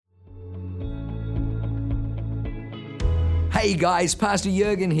Hey guys, Pastor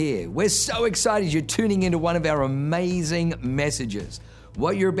Jurgen here. We're so excited you're tuning into one of our amazing messages.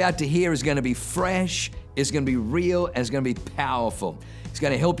 What you're about to hear is going to be fresh, it's going to be real, and it's going to be powerful. It's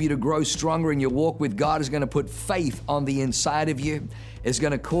going to help you to grow stronger in your walk with God. It's going to put faith on the inside of you. It's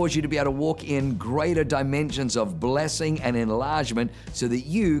going to cause you to be able to walk in greater dimensions of blessing and enlargement so that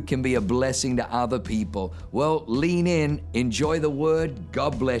you can be a blessing to other people. Well, lean in, enjoy the word.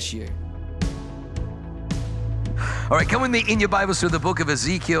 God bless you. All right, come with me in your Bibles to the book of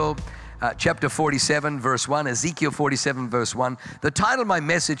Ezekiel, chapter 47, verse 1. Ezekiel 47, verse 1. The title of my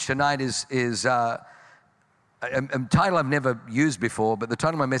message tonight is a title I've never used before, but the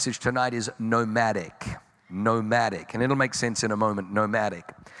title of my message tonight is Nomadic. Nomadic. And it'll make sense in a moment, nomadic.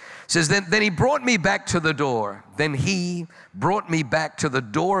 It says, then he brought me back to the door. Then he brought me back to the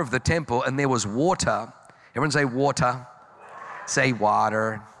door of the temple, and there was water. Everyone say water. Say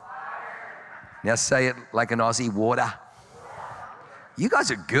water. Now say it like an Aussie, water. You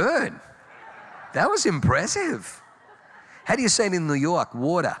guys are good. That was impressive. How do you say it in New York?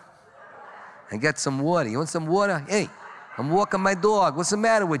 Water. I got some water. You want some water? Hey, I'm walking my dog. What's the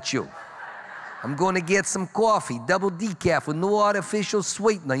matter with you? I'm going to get some coffee, double decaf with no artificial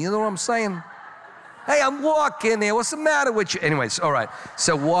sweetener. You know what I'm saying? Hey, I'm walking there. What's the matter with you? Anyways, all right.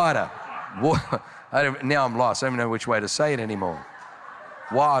 So water. Now I'm lost. I don't even know which way to say it anymore.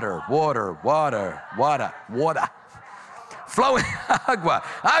 Water, water, water, water, water. Flowing agua.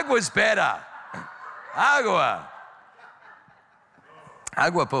 Agua's better. Agua.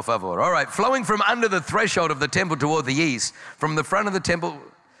 Agua, por favor. All right. Flowing from under the threshold of the temple toward the east, from the front of the temple,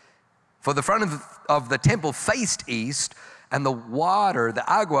 for the front of the temple faced east, and the water, the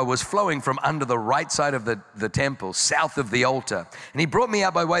agua, was flowing from under the right side of the temple, south of the altar. And he brought me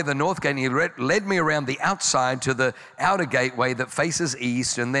out by way of the north gate, and he led me around the outside to the outer gateway that faces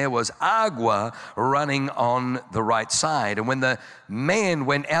east, and there was agua running on the right side. And when the man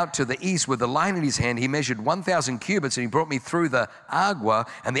went out to the east with the line in his hand, he measured 1,000 cubits, and he brought me through the agua,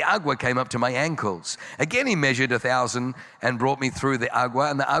 and the agua came up to my ankles. Again he measured 1,000 and brought me through the agua,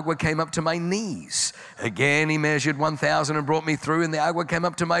 and the agua came up to my knees. Again he measured 1,000 and brought me through, and the agua came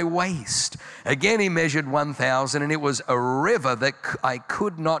up to my waist. Again he measured 1,000, and it was a river that I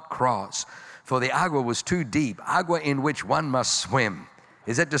could not cross, for the agua was too deep, agua in which one must swim.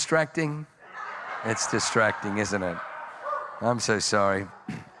 Is that distracting? It's distracting, isn't it? I'm so sorry.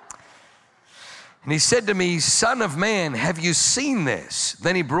 And he said to me, Son of man, have you seen this?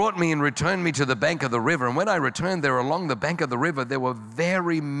 Then he brought me and returned me to the bank of the river. And when I returned there along the bank of the river, there were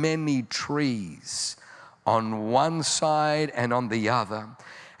very many trees on one side and on the other.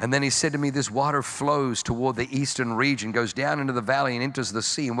 And then he said to me, this water flows toward the eastern region, goes down into the valley and enters the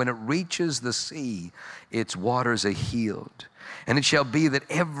sea. And when it reaches the sea, its waters are healed. And it shall be that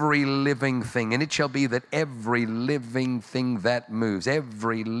every living thing, and it shall be that every living thing that moves,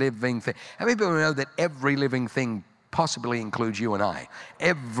 every living thing. How many people know that every living thing possibly includes you and I?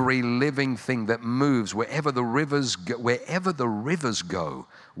 Every living thing that moves, wherever the rivers go,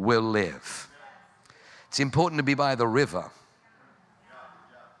 will live. It's important to be by the river.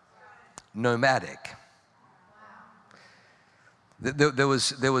 Nomadic. There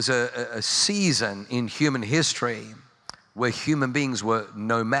was a season in human history where human beings were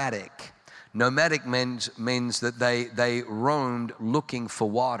nomadic. Nomadic means that they roamed looking for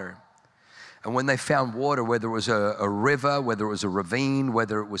water. And when they found water, whether it was a river, whether it was a ravine,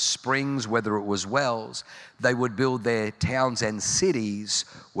 whether it was springs, whether it was wells, they would build their towns and cities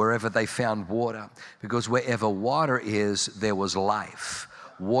wherever they found water. Because wherever water is, there was life.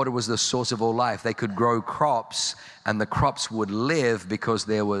 Water was the source of all life. They could grow crops, and the crops would live because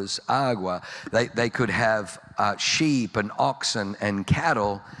there was agua. They could have sheep and oxen and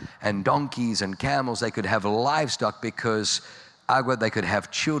cattle and donkeys and camels. They could have livestock because agua. They could have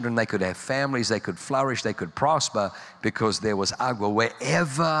children. They could have families. They could flourish. They could prosper because there was agua.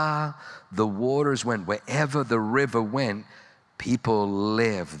 Wherever the waters went, wherever the river went, people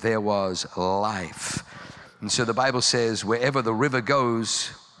lived. There was life. And so the Bible says, wherever the river goes,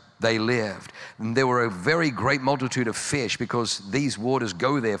 they lived. And there were a very great multitude of fish because these waters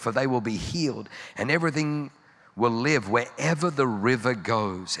go there, for they will be healed. And everything will live wherever the river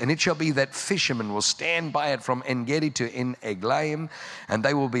goes. And it shall be that fishermen will stand by it from En-Gedi to En-Eglaim, and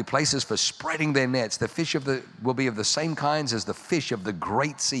they will be places for spreading their nets. The fish will be of the same kinds as the fish of the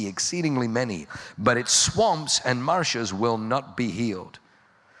great sea, exceedingly many. But its swamps and marshes will not be healed.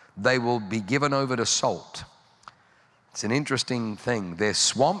 They will be given over to salt. It's an interesting thing. There's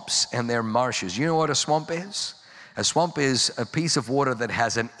swamps and there are marshes. You know what a swamp is? A swamp is a piece of water that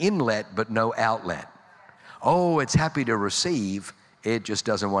has an inlet but no outlet. Oh, it's happy to receive. It just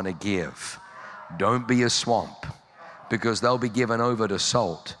doesn't want to give. Don't be a swamp. because they'll be given over to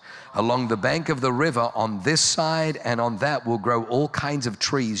salt. Along the bank of the river on this side and on that will grow all kinds of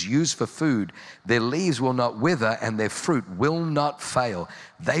trees used for food. Their leaves will not wither and their fruit will not fail.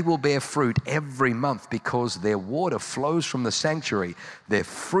 They will bear fruit every month because their water flows from the sanctuary. Their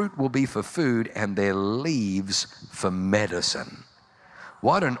fruit will be for food and their leaves for medicine.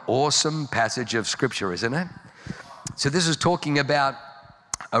 What an awesome passage of scripture, isn't it? So this is talking about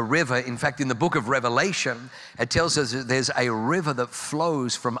a river. In fact, in the book of Revelation, it tells us that there's a river that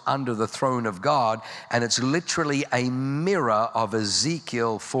flows from under the throne of God, and it's literally a mirror of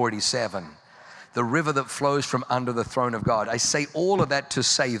Ezekiel 47. The river that flows from under the throne of God. I say all of that to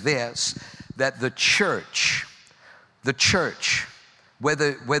say this, that the church,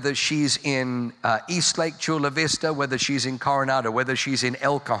 whether she's in Eastlake, Chula Vista, whether she's in Coronado, whether she's in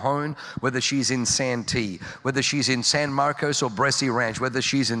El Cajon, whether she's in Santee, whether she's in San Marcos or Bressi Ranch, whether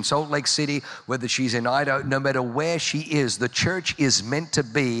she's in Salt Lake City, whether she's in Idaho, no matter where she is, the church is meant to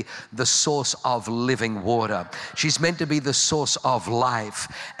be the source of living water. She's meant to be the source of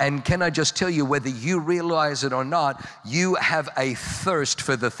life. And can I just tell you, whether you realize it or not, you have a thirst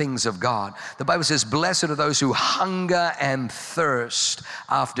for the things of God. The Bible says, blessed are those who hunger and thirst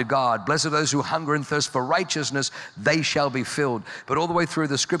after God. Blessed are those who hunger and thirst for righteousness, they shall be filled. But all the way through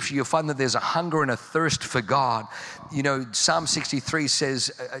the scripture, you'll find that there's a hunger and a thirst for God. You know, Psalm 63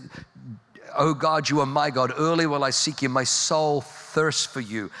 says, oh God, you are my God. Early will I seek you. My soul thirsts for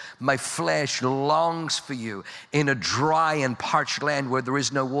you. My flesh longs for you in a dry and parched land where there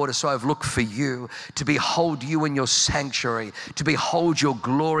is no water. So I've looked for you, to behold you in your sanctuary, to behold your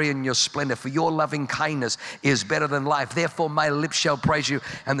glory and your splendor. For your loving kindness is better than life. Therefore my lips shall praise you.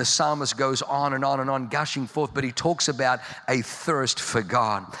 And the psalmist goes on and on and on, gushing forth. But he talks about a thirst for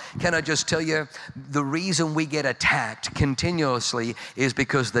God. Can I just tell you, the reason we get attacked continuously is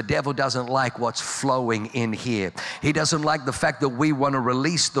because the devil doesn't like what's flowing in here. He doesn't like the fact that we want to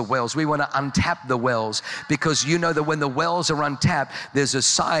release the wells. We want to untap the wells, because you know that when the wells are untapped, there's a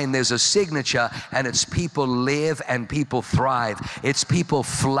sign, there's a signature, and it's people live and people thrive. It's people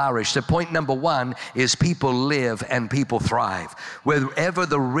flourish. So point number one is people live and people thrive. Wherever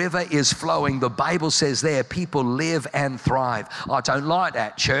the river is flowing, the Bible says there, people live and thrive. I don't like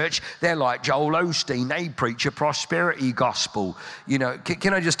that, church. They're like Joel Osteen. They preach a prosperity gospel. You know,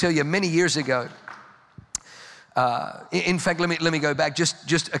 can I just tell you, many years ago, in fact, let me go back.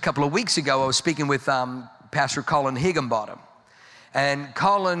 Just a couple of weeks ago, I was speaking with Pastor Colin Higginbottom. And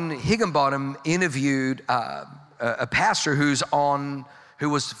Colin Higginbottom interviewed a pastor who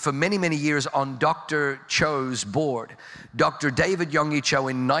was for many, many years on Dr. Cho's board. Dr. David Yonggi Cho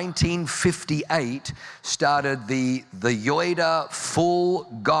in 1958 started the Yoida Full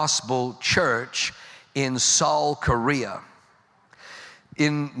Gospel Church in Seoul, Korea.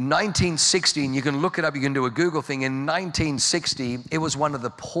 In 1960, and you can look it up, you can do a Google thing, in 1960, it was one of the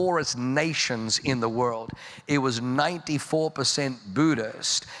poorest nations in the world. It was 94%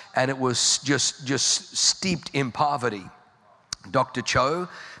 Buddhist, and it was just steeped in poverty. Dr. Cho,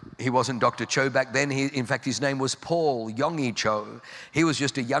 he wasn't Dr. Cho back then. In fact, his name was Paul Yonggi Cho. He was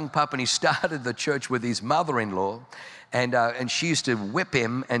just a young pup, and he started the church with his mother-in-law. And she used to whip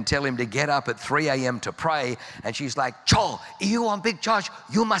him and tell him to get up at 3 a.m. to pray. And she's like, Cho, you want big church,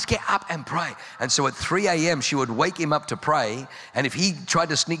 you must get up and pray. And so at 3 a.m. she would wake him up to pray. And if he tried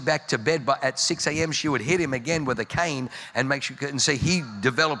to sneak back to bed, but at 6 a.m. she would hit him again with a cane and make sure. And so he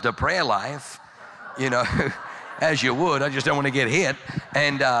developed a prayer life, you know, as you would. I just don't want to get hit.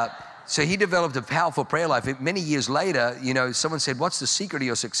 And so he developed a powerful prayer life. Many years later, you know, someone said, what's the secret of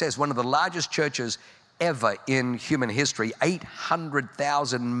your success? One of the largest churches ever in human history,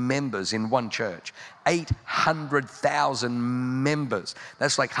 800,000 members in one church. 800,000 members.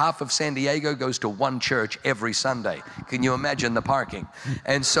 That's like half of San Diego goes to one church every Sunday. Can you imagine the parking?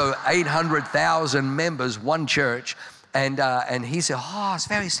 And so 800,000 members, one church. And he said, oh, it's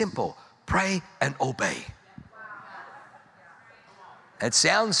very simple. Pray and obey. It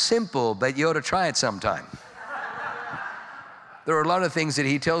sounds simple, but you ought to try it sometime. There are a lot of things that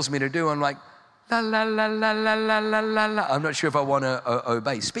he tells me to do. I'm like, la, la, la, la, la, la, la, la, la. I'm not sure if I want to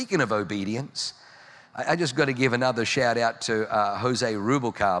obey. Speaking of obedience, I just got to give another shout out to Jose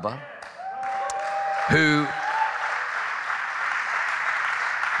Rubalcaba, who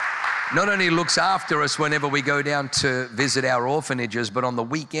not only looks after us whenever we go down to visit our orphanages, but on the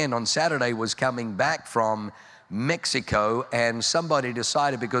weekend, on Saturday, was coming back from Mexico, and somebody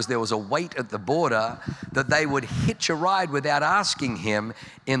decided, because there was a wait at the border, that they would hitch a ride without asking him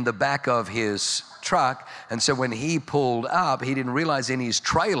in the back of his truck. And so when he pulled up, he didn't realize in his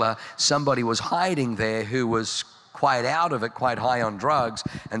trailer somebody was hiding there who was quite out of it, quite high on drugs.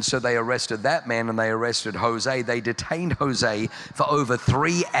 And so they arrested that man and they arrested Jose. They detained Jose for over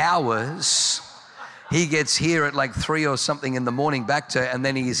 3 hours. He gets here at like 3 or something in the morning and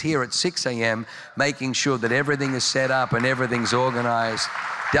then he's here at 6 a.m. making sure that everything is set up and everything's organized.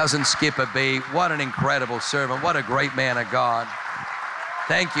 Doesn't skip a beat. What an incredible servant. What a great man of God.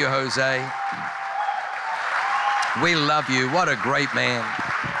 Thank you, Jose. We love you. What a great man.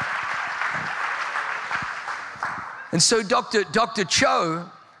 And so Dr. Cho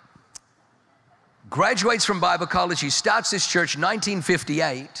graduates from Bible college. He starts this church in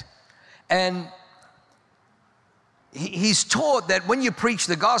 1958. And he's taught that when you preach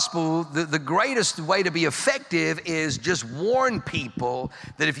the gospel, the greatest way to be effective is just warn people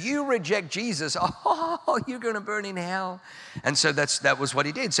that if you reject Jesus, you're going to burn in hell. And so that was what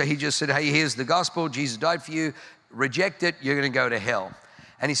he did. So he just said, hey, here's the gospel. Jesus died for you. Reject it, you're going to go to hell.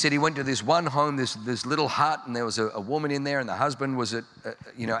 And he said he went to this one home, this little hut, and there was a woman in there, and the husband was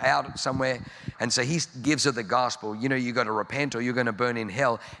out somewhere. And so he gives her the gospel. You got to repent or you're going to burn in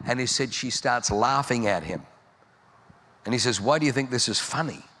hell. And he said she starts laughing at him. And he says, why do you think this is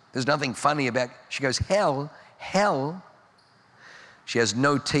funny? There's nothing funny about it. She goes, hell. She has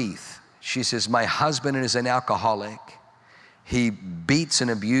no teeth. She says, my husband is an alcoholic. He beats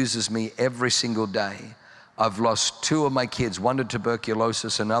and abuses me every single day. I've lost 2 of my kids, one to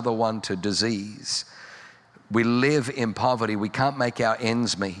tuberculosis, another one to disease. We live in poverty. We can't make our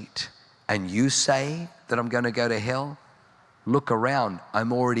ends meet. And you say that I'm going to go to hell? Look around.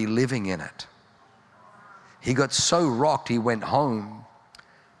 I'm already living in it. He got so rocked, he went home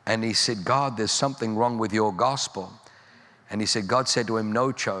and he said, God, there's something wrong with your gospel. And he said, God said to him,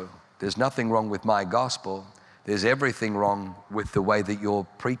 no, Cho, there's nothing wrong with my gospel. There's everything wrong with the way that you're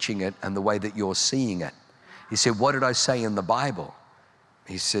preaching it and the way that you're seeing it. He said, what did I say in the Bible?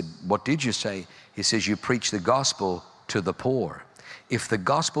 He said, what did you say? He says, you preach the gospel to the poor. If the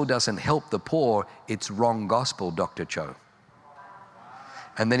gospel doesn't help the poor, it's wrong gospel, Dr. Cho.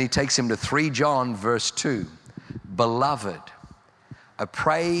 And then he takes him to 3 John verse 2. Beloved, I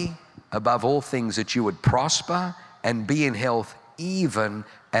pray above all things that you would prosper and be in health even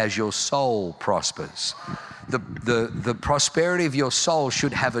as your soul prospers. The prosperity of your soul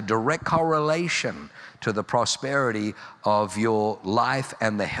should have a direct correlation to the prosperity of your life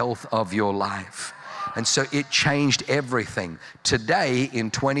and the health of your life. And so it changed everything. Today in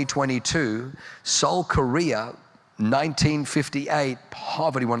 2022, Seoul, Korea, 1958,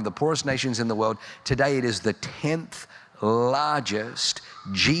 poverty, one of the poorest nations in the world. Today it is the 10th largest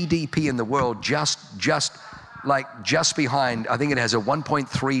GDP in the world, just behind, I think it has a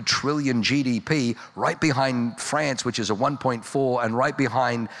 1.3 trillion GDP, right behind France, which is a 1.4, and right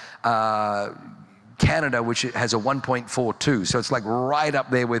behind Canada, which has a 1.42. So it's like right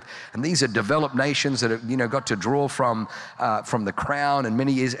up there with, and these are developed nations that have, got to draw from the crown and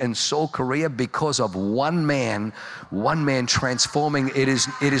many years. And Seoul, Korea, because of one man transforming, it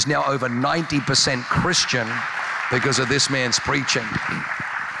is now over 90% Christian because of this man's preaching.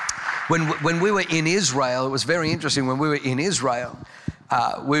 When we were in Israel, it was very interesting. When we were in Israel,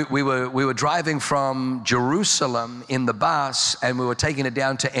 we were driving from Jerusalem in the bus, and we were taking it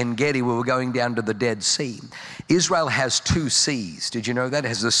down to En Gedi. We were going down to the Dead Sea. Israel has 2 seas. Did you know that? It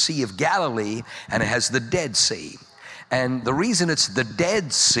has the Sea of Galilee and it has the Dead Sea. And the reason it's the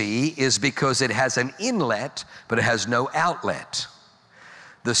Dead Sea is because it has an inlet, but it has no outlet.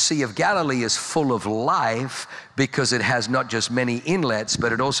 The Sea of Galilee is full of life because it has not just many inlets,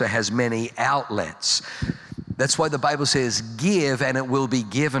 but it also has many outlets. That's why the Bible says, give and it will be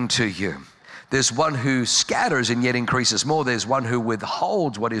given to you. There's one who scatters and yet increases more. There's one who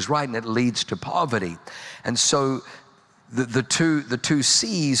withholds what is right and it leads to poverty. And so the two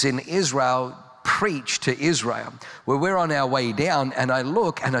seas in Israel preach to Israel. Well, we're on our way down and I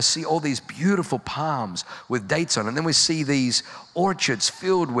look and I see all these beautiful palms with dates on it. And then we see these orchards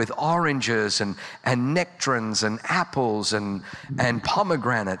filled with oranges and nectarines and apples and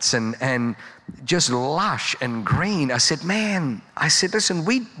pomegranates and just lush and green. I said, listen,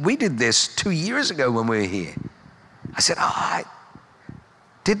 we did this 2 years ago when we were here. I said,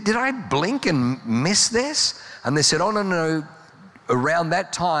 did I blink and miss this? And they said, oh, no. Around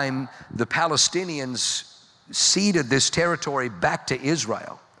that time, the Palestinians ceded this territory back to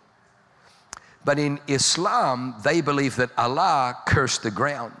Israel. But in Islam, they believe that Allah cursed the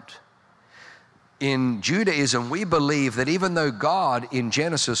ground. In Judaism, we believe that even though God in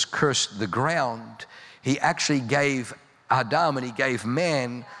Genesis cursed the ground, he actually gave Adam and he gave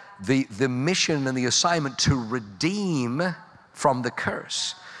man the mission and the assignment to redeem from the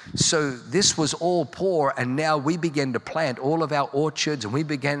curse. So this was all poor, and now we began to plant all of our orchards, and we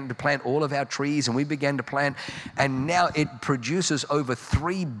began to plant all of our trees, and we began to plant, and now it produces over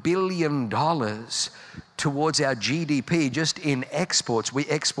 $3 billion towards our GDP just in exports. We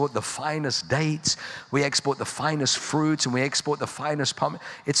export the finest dates, we export the finest fruits, and we export the finest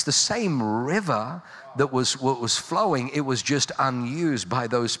It's the same river that was flowing. It was just unused by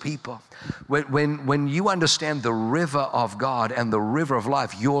those people. When you understand the river of God and the river of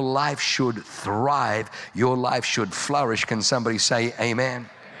life, your life should thrive. Your life should flourish. Can somebody say amen?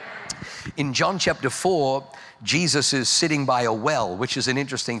 In John chapter 4, Jesus is sitting by a well, which is an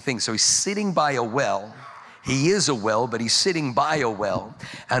interesting thing. So he's sitting by a well. He is a well, but he's sitting by a well.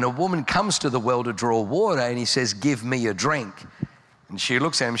 And a woman comes to the well to draw water, and he says, "Give me a drink." And she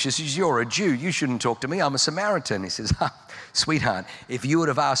looks at him, she says, "You're a Jew, you shouldn't talk to me, I'm a Samaritan." He says, "Sweetheart, if you would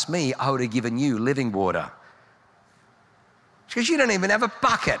have asked me, I would have given you living water." She goes, "You don't even have a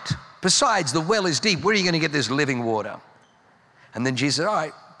bucket. Besides, the well is deep, where are you going to get this living water?" And then Jesus said, "All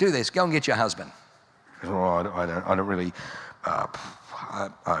right, do this, go and get your husband." He goes, "Oh, I don't really, I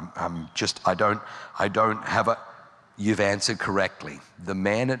don't have a..." You've answered correctly. The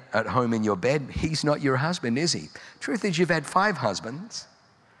man at home in your bed, he's not your husband, is he? Truth is, you've had 5 husbands.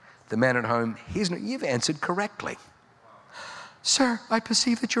 The man at home, he's not. You've answered correctly. "Sir, I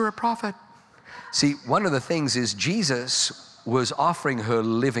perceive that you're a prophet." See, one of the things is Jesus was offering her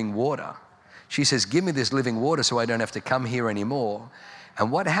living water. She says, "Give me this living water so I don't have to come here anymore." And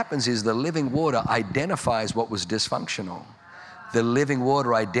what happens is the living water identifies what was dysfunctional. The living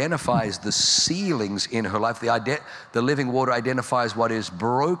water identifies the ceilings in her life. The living water identifies what is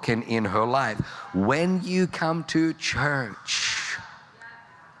broken in her life. When you come to church,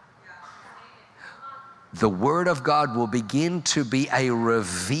 the Word of God will begin to be a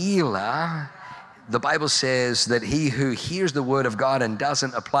revealer. The Bible says that he who hears the Word of God and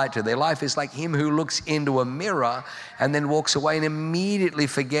doesn't apply it to their life is like him who looks into a mirror and then walks away and immediately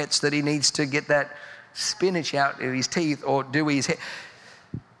forgets that he needs to get that spinach out of his teeth or do his hair.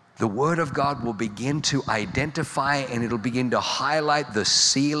 The Word of God will begin to identify, and it'll begin to highlight the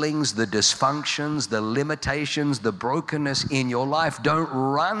ceilings, the dysfunctions, the limitations, the brokenness in your life. Don't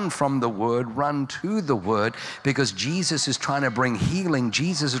run from the Word, run to the Word, because Jesus is trying to bring healing.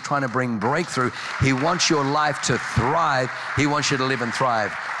 Jesus is trying to bring breakthrough. He wants your life to thrive. He wants you to live and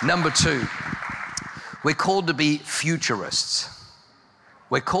thrive. Number 2, we're called to be futurists.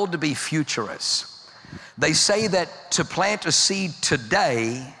 We're called to be futurists. They say that to plant a seed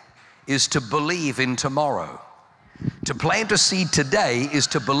today is to believe in tomorrow. To plant a seed today is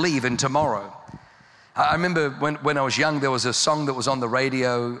to believe in tomorrow. I remember when I was young, there was a song that was on the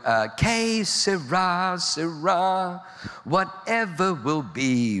radio, Que sera, sera, whatever will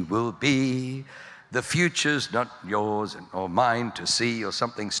be, will be. The future's not yours or mine to see, or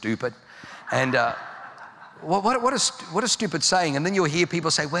something stupid. And what a stupid saying. And then you'll hear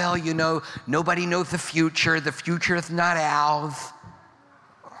people say, "Well, you know, nobody knows the future is not ours."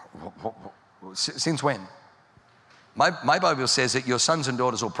 Since when? My Bible says that your sons and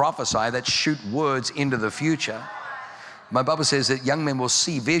daughters will prophesy, that shoot words into the future. My Bible says that young men will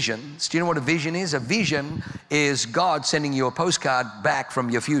see visions. Do you know what a vision is? A vision is God sending you a postcard back from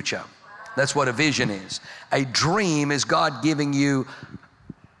your future. That's what a vision is. A dream is God giving you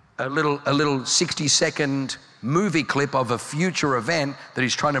a little 60-second movie clip of a future event that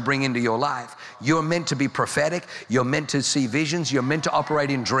He's trying to bring into your life. You're meant to be prophetic. You're meant to see visions. You're meant to operate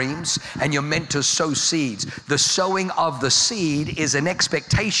in dreams, and you're meant to sow seeds. The sowing of the seed is an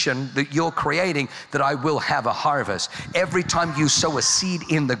expectation that you're creating that I will have a harvest. Every time you sow a seed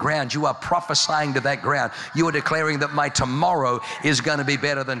in the ground, you are prophesying to that ground. You are declaring that my tomorrow is going to be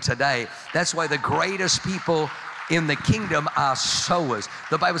better than today. That's why the greatest people in the kingdom are sowers.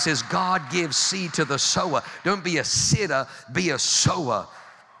 The Bible says God gives seed to the sower. Don't be a sitter, be a sower.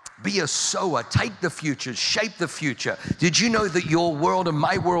 Be a sower. Take the future, shape the future. Did you know that your world and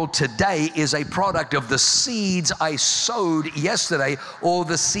my world today is a product of the seeds I sowed yesterday, or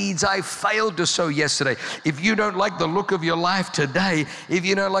the seeds I failed to sow yesterday? If you don't like the look of your life today, if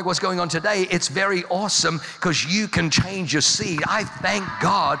you don't like what's going on today, it's very awesome, because you can change your seed. I thank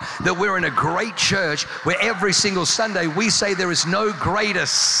God that we're in a great church where every single Sunday we say there is no greater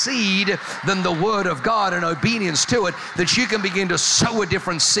seed than the Word of God and obedience to it, that you can begin to sow a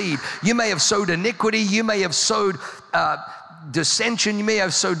different seed. You may have sowed iniquity. You may have sowed dissension, you may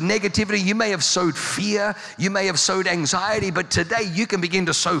have sowed negativity, you may have sowed fear, you may have sowed anxiety, but today you can begin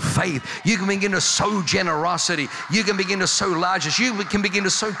to sow faith. You can begin to sow generosity. You can begin to sow largesse. You can begin to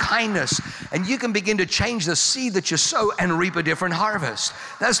sow kindness. And you can begin to change the seed that you sow and reap a different harvest.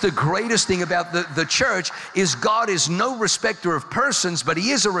 That's the greatest thing about the church, is God is no respecter of persons, but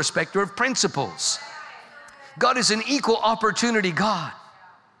He is a respecter of principles. God is an equal opportunity God.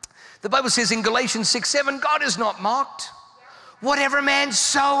 The Bible says in Galatians 6:7, God is not mocked. Whatever man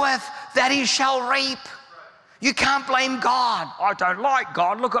soweth, that he shall reap. You can't blame God. I don't like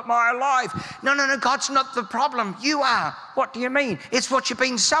God. Look at my life. No, God's not the problem. You are. What do you mean? It's what you've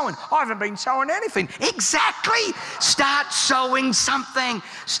been sowing. I haven't been sowing anything. Exactly. Start sowing something.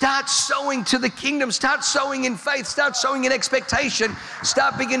 Start sowing to the kingdom. Start sowing in faith. Start sowing in expectation.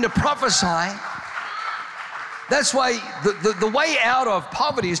 Start beginning to prophesy. That's why the way out of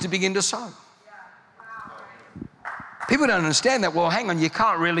poverty is to begin to sow. People don't understand that. Well, hang on, you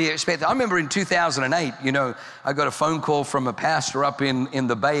can't really expect that. I remember in 2008, I got a phone call from a pastor up in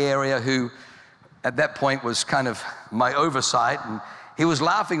the Bay Area who at that point was kind of my oversight, and he was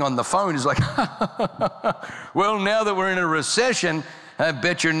laughing on the phone. He's like, well, now that we're in a recession, I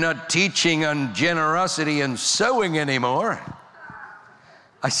bet you're not teaching on generosity and sowing anymore.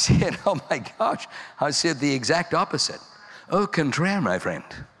 I said, oh my gosh. I said the exact opposite. Au contraire, my friend.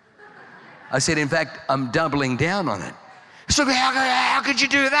 I said, in fact, I'm doubling down on it. So how could you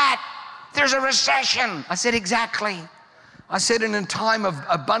do that? There's a recession. I said, exactly. I said, in a time of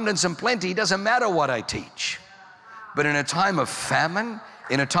abundance and plenty, it doesn't matter what I teach. But in a time of famine,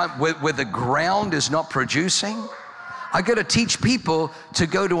 in a time where the ground is not producing, I got to teach people to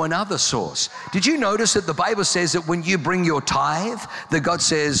go to another source. Did you notice that the Bible says that when you bring your tithe, that God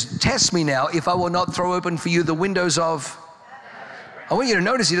says, test me now if I will not throw open for you the windows of... I want you to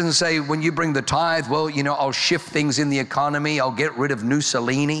notice He doesn't say when you bring the tithe, well, I'll shift things in the economy. I'll get rid of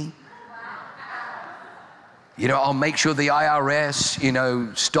Mussolini. I'll make sure the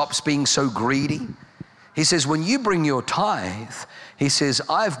IRS, stops being so greedy. He says, when you bring your tithe, He says,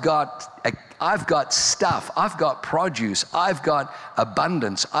 I've got stuff, I've got produce, I've got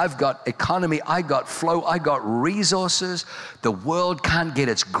abundance, I've got economy, I got flow, I got resources. The world can't get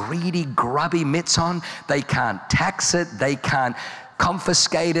its greedy, grubby mitts on. They can't tax it. They can't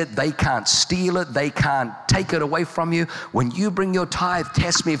confiscate it. They can't steal it. They can't take it away from you. When you bring your tithe,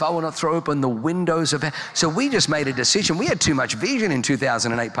 test me if I will not throw open the windows of heaven. So we just made a decision. We had too much vision in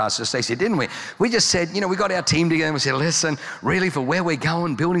 2008, Pastor Stacey, didn't we? We just said, we got our team together and we said, listen, really for where we're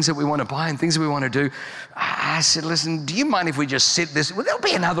going, buildings that we want to buy and things that we want to do. I said, listen, do you mind if we just sit this? Well, there'll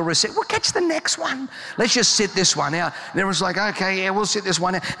be another recession. We'll catch the next one. Let's just sit this one out. And everyone's like, okay, yeah, we'll sit this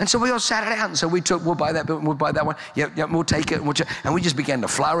one out. And so we all sat it out. And so we'll buy that building, we'll buy that one. Yeah, we'll take it. And we just began to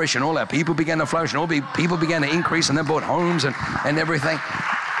flourish, and all our people began to flourish, and all people began to increase, and then bought homes and everything.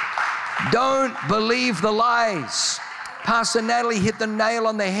 Don't believe the lies. Pastor Natalie hit the nail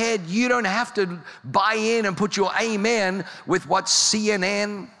on the head. You don't have to buy in and put your amen with what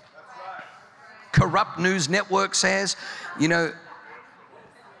CNN, corrupt news network says,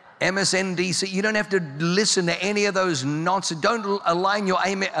 MSNBC. You don't have to listen to any of those nonsense. Don't align your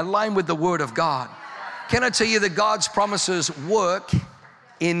amen, align with the Word of God. Can I tell you that God's promises work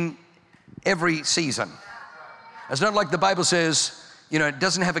in every season? It's not like the Bible says, it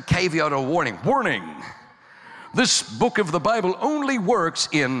doesn't have a caveat or warning. Warning, this book of the Bible only works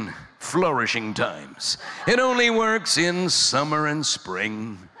in flourishing times. It only works in summer and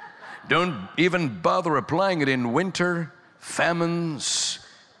spring. Don't even bother applying it in winter, famines,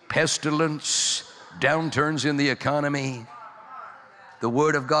 pestilence, downturns in the economy. The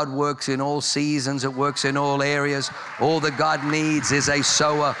Word of God works in all seasons. It works in all areas. All that God needs is a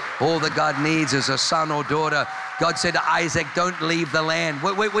sower. All that God needs is a son or daughter. God said to Isaac, don't leave the land.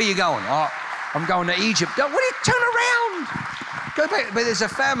 Where are you going? Oh, I'm going to Egypt. Turn around. Go back. But there's a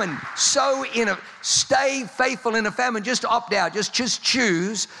famine. Stay faithful in a famine. Just opt out. Just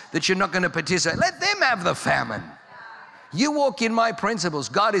choose that you're not going to participate. Let them have the famine. You walk in my principles.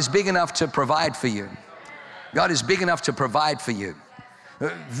 God is big enough to provide for you. God is big enough to provide for you.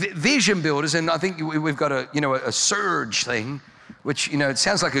 Vision builders, and I think we've got a surge thing, which it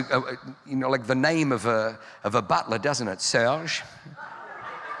sounds like like the name of a butler, doesn't it? Serge.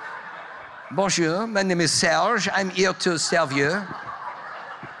 Bonjour, my name is Serge. I'm here to serve you.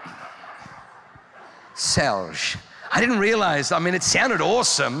 Serge. I didn't realize. It sounded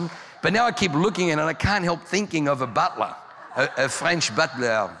awesome, but now I keep looking at it and I can't help thinking of a butler, a French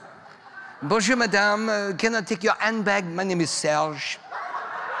butler. Bonjour, madame. Can I take your handbag? My name is Serge.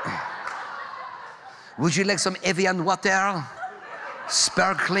 Would you like some Evian water?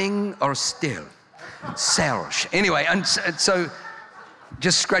 Sparkling or still? Serge. Anyway, and so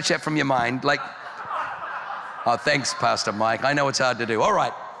just scratch that from your mind. Like, oh, thanks, Pastor Mike. I know it's hard to do. All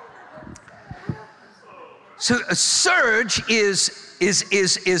right. So a surge is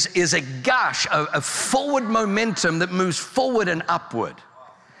a gush, a forward momentum that moves forward and upward.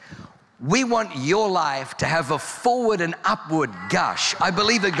 We want your life to have a forward and upward gush. I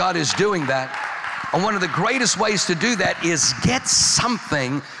believe that God is doing that. And one of the greatest ways to do that is get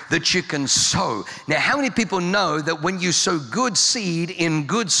something that you can sow. Now, how many people know that when you sow good seed in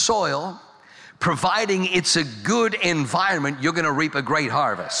good soil, providing it's a good environment, you're going to reap a great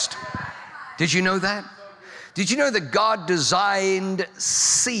harvest? Did you know that? Did you know that God designed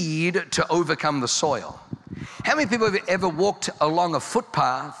seed to overcome the soil? How many people have ever walked along a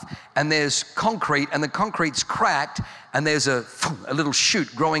footpath and there's concrete and the concrete's cracked and there's a little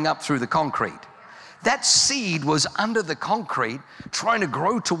shoot growing up through the concrete? That seed was under the concrete trying to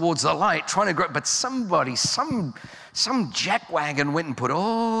grow towards the light, trying to grow, but somebody, some jackwagon went and put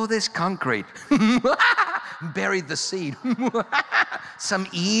all this concrete, buried the seed. Some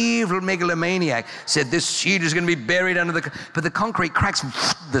evil megalomaniac said this seed is going to be buried under but the concrete cracks,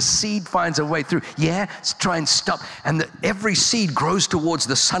 the seed finds a way through. Yeah, let's try and stop. And every seed grows towards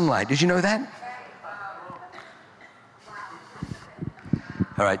the sunlight. Did you know that?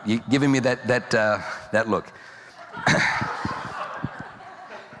 All right, you giving me that look.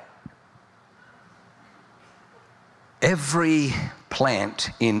 Every plant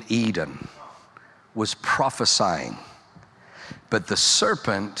in Eden was prophesying, but the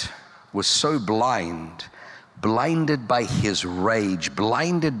serpent was so blinded by his rage,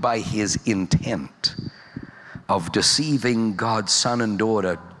 blinded by his intent of deceiving God's son and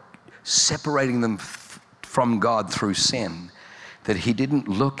daughter, separating them from God through sin, that he didn't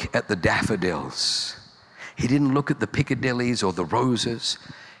look at the daffodils. He didn't look at the piccadillys or the roses.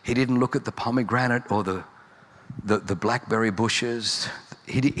 He didn't look at the pomegranate or the blackberry bushes.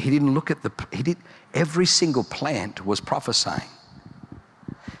 He didn't look at every single plant was prophesying.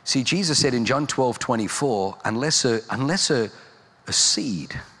 See, Jesus said in John 12:24, unless a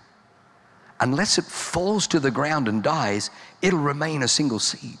seed, unless it falls to the ground and dies, it'll remain a single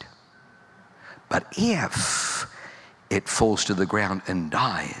seed. But if it falls to the ground and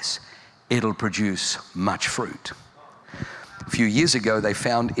dies, it'll produce much fruit. A few years ago, they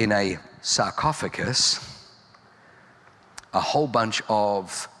found in a sarcophagus a whole bunch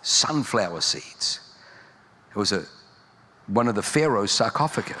of sunflower seeds. It was one of the Pharaoh's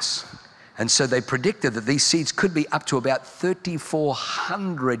sarcophagus. And so they predicted that these seeds could be up to about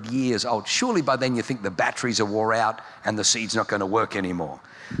 3,400 years old. Surely by then you think the batteries are wore out and the seed's not going to work anymore.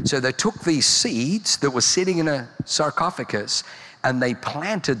 So they took these seeds that were sitting in a sarcophagus and they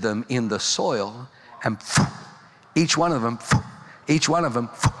planted them in the soil, and each one of them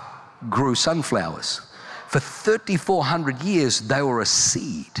grew sunflowers. For 3,400 years, they were a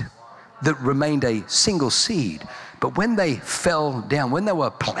seed that remained a single seed. But when they fell down, when they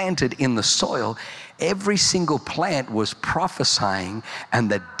were planted in the soil, every single plant was prophesying, and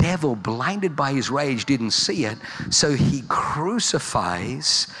the devil, blinded by his rage, didn't see it. So he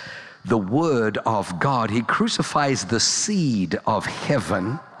crucifies the word of God. He crucifies the seed of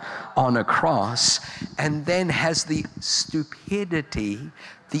heaven on a cross, and then has the stupidity,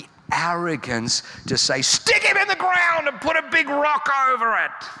 the arrogance to say, stick him in the ground and put a big rock over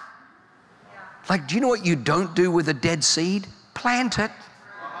it. Like, do you know what you don't do with a dead seed? Plant it.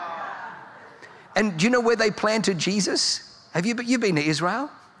 And do you know where they planted Jesus? You've been to Israel?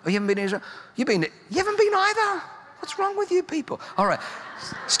 Or you haven't been to Israel? You haven't been either. What's wrong with you people? All right,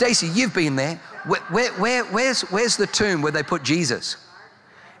 Stacy, you've been there. Where's the tomb where they put Jesus?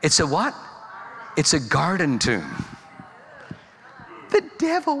 It's a what? It's a garden tomb. The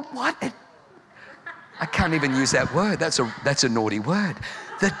devil, what? I can't even use that word. That's a naughty word.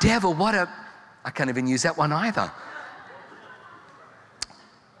 The devil, I can't even use that one either.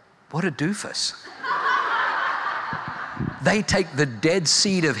 What a doofus. They take the dead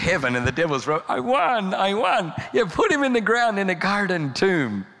seed of heaven, and the devil's, I won. Yeah, put him in the ground in a garden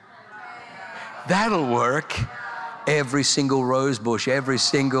tomb. That'll work. Every single rose bush, every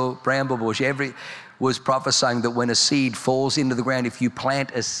single bramble bush, was prophesying that when a seed falls into the ground, if you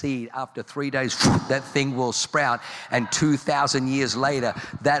plant a seed, after 3 days, that thing will sprout. And 2,000 years later,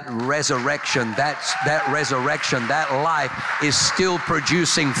 that resurrection, that life is still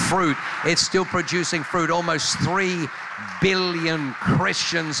producing fruit. It's still producing fruit. Almost 3 billion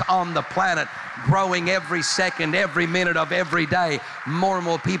Christians on the planet, growing every second, every minute of every day. More and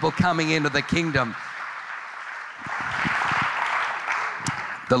more people coming into the kingdom.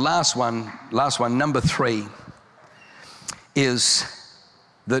 The last one, number 3, is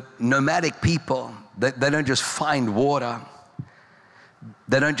that nomadic people, They don't just find water.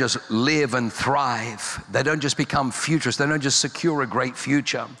 They don't just live and thrive. They don't just become futurists. They don't just secure a great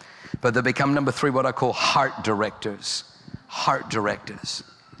future, but they become, number 3, what I call heart directors. Heart directors.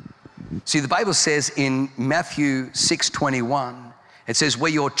 See, the Bible says in Matthew 6:21, it says,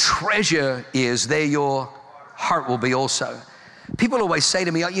 where your treasure is, there your heart will be also. People always say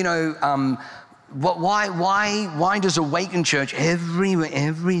to me, why does Awaken Church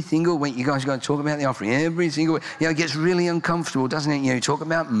every single week, you guys are going to talk about the offering every single week, it gets really uncomfortable, doesn't it? You talk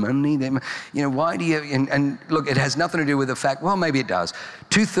about money, why do you, and look, it has nothing to do with the fact, well, maybe it does.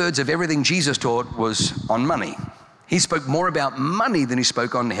 2/3 of everything Jesus taught was on money. He spoke more about money than he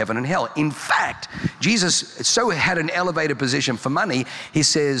spoke on heaven and hell. In fact, Jesus so had an elevated position for money, he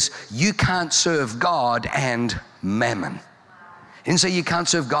says, you can't serve God and mammon. He didn't say you can't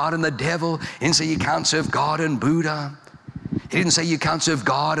serve God and the devil. He didn't say you can't serve God and Buddha. He didn't say you can't serve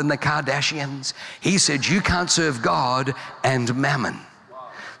God and the Kardashians. He said you can't serve God and mammon.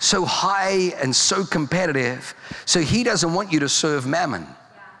 So high and so competitive. So he doesn't want you to serve mammon.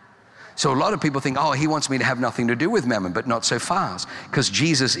 So a lot of people think, oh, he wants me to have nothing to do with mammon, but not so fast. Because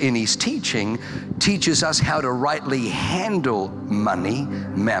Jesus in his teaching teaches us how to rightly handle money,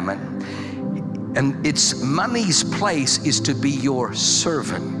 mammon. And it's money's place is to be your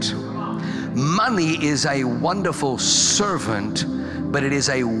servant. Money is a wonderful servant, but it is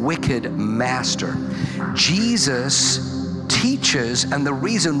a wicked master. Jesus teaches, and the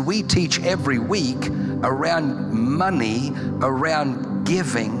reason we teach every week around money, around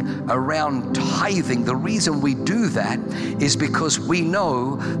giving, around tithing, the reason we do that is because we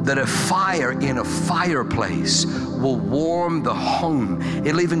know that a fire in a fireplace will warm the home.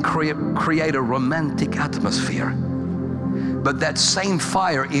 It'll even create a romantic atmosphere. But that same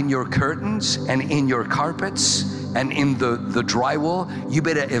fire in your curtains and in your carpets and in the drywall, you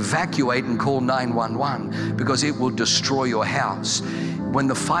better evacuate and call 911 because it will destroy your house. When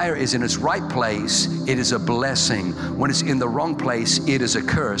the fire is in its right place, it is a blessing. When it's in the wrong place, it is a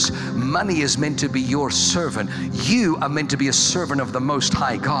curse. Money is meant to be your servant. You are meant to be a servant of the Most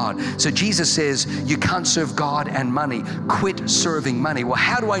High God. So Jesus says, you can't serve God and money. Quit serving money. Well,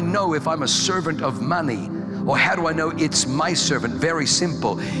 how do I know if I'm a servant of money? Or how do I know it's my servant? Very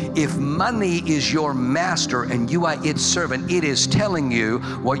simple. If money is your master and you are its servant, it is telling you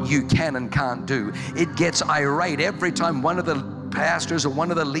what you can and can't do. It gets irate every time one of the pastors or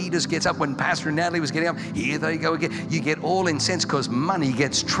one of the leaders gets up. When Pastor Natalie was getting up, here they go again. You get all incensed because money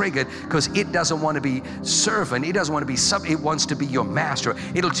gets triggered because it doesn't want to be servant. It doesn't want to be it wants to be your master.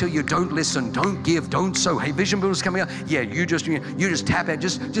 It'll tell you, don't listen, don't give, don't sow. Hey, Vision Builder's coming up. Yeah, you just tap out.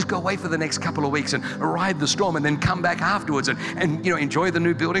 Just go away for the next couple of weeks and ride the storm and then come back afterwards and enjoy the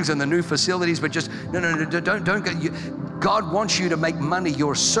new buildings and the new facilities. But just no, don't go. God wants you to make money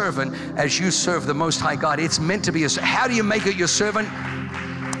your servant as you serve the Most High God. It's meant to be how do you make it your servant?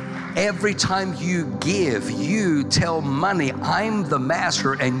 Every time you give, you tell money, I'm the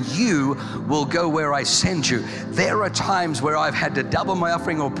master and you will go where I send you. There are times where I've had to double my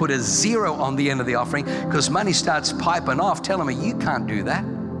offering or put a 0 on the end of the offering because money starts piping off, telling me, you can't do that.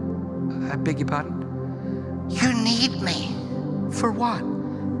 I beg your pardon? You need me. For what?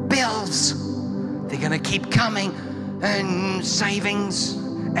 Bills. They're going to keep coming. And savings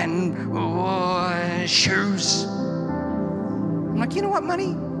and shoes. I'm like, you know what, money?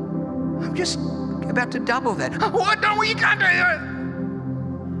 I'm just about to double that. What? No, you can't do that.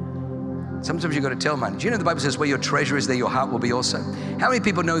 Sometimes you've got to tell money. Do you know the Bible says where your treasure is, there your heart will be also? How many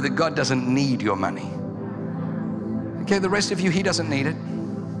people know that God doesn't need your money? Okay, the rest of you, he doesn't need it.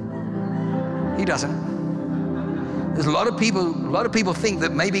 He doesn't. There's a lot of people think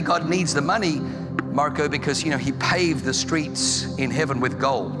that maybe God needs the money, Marco, because he paved the streets in heaven with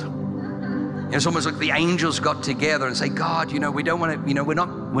gold. It's almost like the angels got together and say, God, we don't want to, we're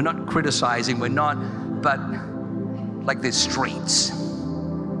not criticizing, but like there's streets.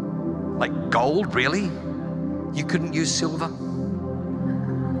 Like gold, really? You couldn't use silver?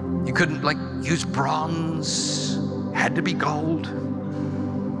 You couldn't use bronze? Had to be gold?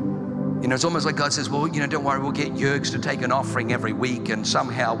 It's almost like God says, well, don't worry, we'll get Yergs to take an offering every week and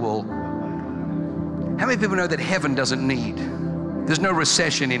somehow we'll. How many people know that heaven doesn't need? There's no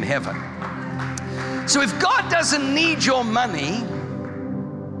recession in heaven. So if God doesn't need your money,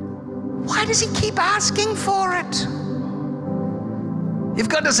 why does he keep asking for it? If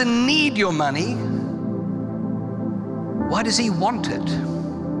God doesn't need your money, why does he want it?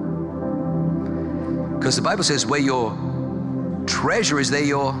 Because the Bible says where your treasure is, there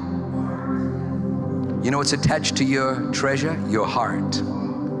your, what's attached to your treasure? Your heart.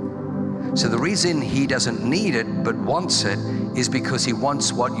 So the reason he doesn't need it but wants it is because he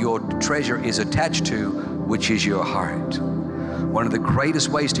wants what your treasure is attached to, which is your heart. One of the greatest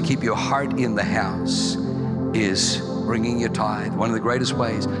ways to keep your heart in the house is bringing your tithe. One of the greatest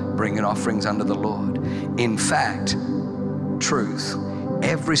ways, bringing offerings unto the Lord. In fact, truth,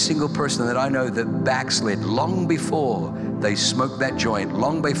 every single person that I know that backslid long before they smoked that joint,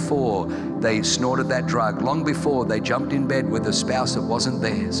 long before they snorted that drug, long before they jumped in bed with a spouse that wasn't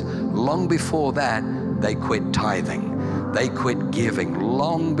theirs, long before that, they quit tithing. They quit giving.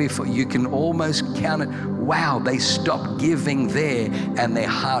 Long before, you can almost count it. Wow, they stopped giving there and their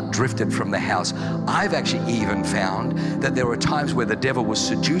heart drifted from the house. I've actually even found that there were times where the devil was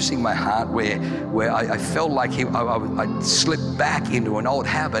seducing my heart, where I felt like I'd slip back into an old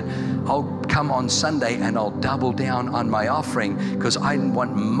habit. I'll come on Sunday and I'll double down on my offering because I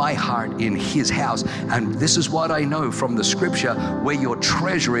want my heart in his house. And this is what I know from the scripture: where your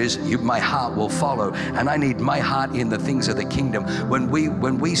treasure is, my heart will follow. And I need my heart in the things of the kingdom. When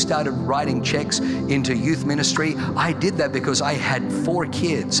we started writing checks into youth ministry, I did that because I had 4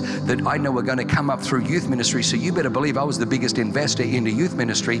 kids that I know were going to come up through youth ministry. So you better believe I was the biggest investor into youth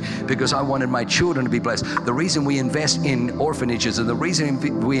ministry because I wanted my children to be blessed. The reason we invest in orphanages, and the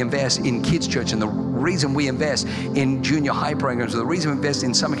reason we invest in kids church, and the reason we invest in junior high programs, the reason we invest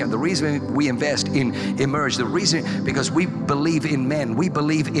in summer camp, the reason we invest in Emerge, the reason, because we believe in men, we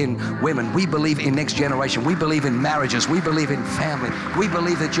believe in women, we believe in next generation, we believe in marriages, we believe in family, we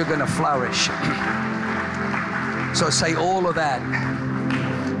believe that you're going to flourish. So I say all of that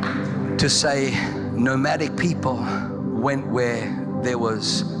to say nomadic people went where there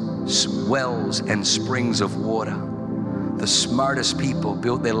was wells and springs of water. The smartest people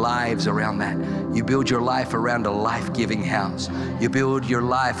built their lives around that. You build your life around a life-giving house. You build your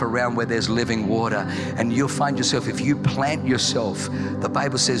life around where there's living water. And you'll find yourself, if you plant yourself, the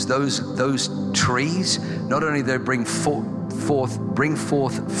Bible says those trees, not only they bring forth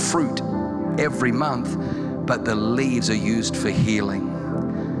fruit every month, but the leaves are used for healing.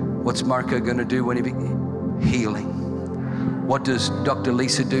 What's Marco going to do when he healing? What does Dr.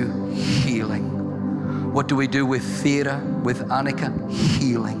 Lisa do? Healing. What do we do with theater, with Annika?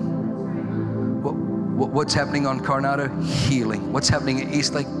 Healing. What's happening on Coronado? Healing. What's happening at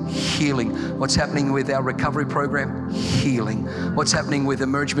Eastlake? Healing. What's happening with our recovery program? Healing. What's happening with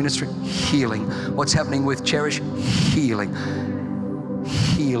Emerge Ministry? Healing. What's happening with Cherish? Healing.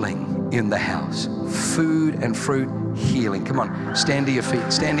 Healing in the house. Food and fruit, healing. Come on, stand to your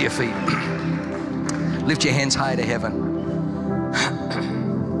feet. Stand to your feet. Lift your hands high to heaven.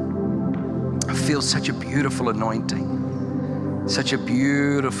 Feel such a beautiful anointing, such a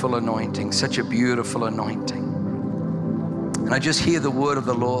beautiful anointing, such a beautiful anointing. And I just hear the word of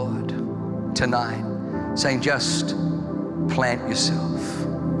the Lord tonight saying, just plant yourself.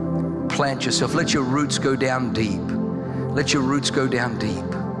 Plant yourself. Let your roots go down deep. Let your roots go down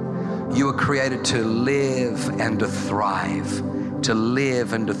deep. You were created to live and to thrive. To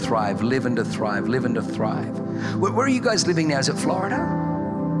live and to thrive. Live and to thrive. Live and to thrive. Where are you guys living now? Is it Florida?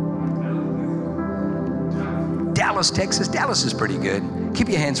 Dallas, Texas. Dallas is pretty good. Keep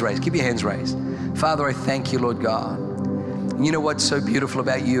your hands raised. Keep your hands raised. Father, I thank you, Lord God. And you know what's so beautiful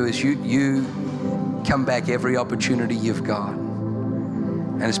about you is you come back every opportunity you've got.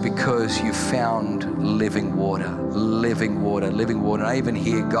 And it's because you found living water, living water, living water. And I even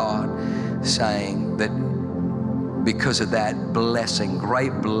hear God saying that because of that blessing,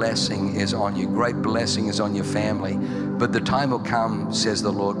 great blessing is on you. Great blessing is on your family. But the time will come, says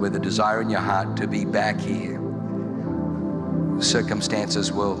the Lord, where the desire in your heart to be back here,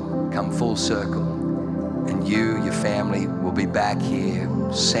 circumstances will come full circle, and you, your family, will be back here,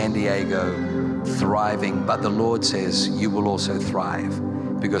 San Diego, thriving. But the Lord says you will also thrive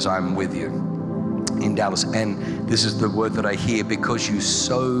because I'm with you in Dallas. And this is the word that I hear: because you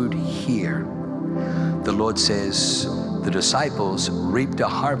sowed here. The Lord says the disciples reaped a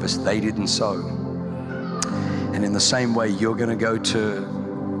harvest they didn't sow. And in the same way, you're going to go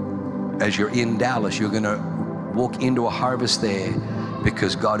to, as you're in Dallas, you're going to walk into a harvest there,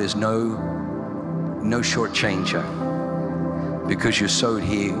 because God is no shortchanger. Because you sowed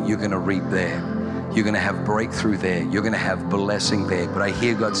here, you're going to reap there. You're going to have breakthrough there. You're going to have blessing there. But I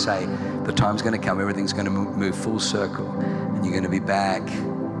hear God say, the time's going to come, everything's going to move full circle, and you're going to be back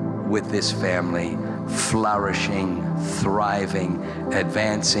with this family, flourishing, thriving,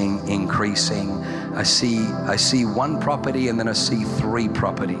 advancing, increasing. I see one property, and then I see 3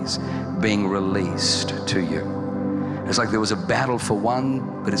 properties being released to you. It's like there was a battle for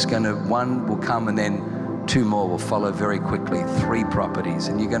one, but one will come, and then 2 more will follow very quickly, 3 properties,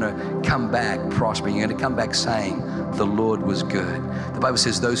 and you're going to come back prospering. You're going to come back saying, the Lord was good. The Bible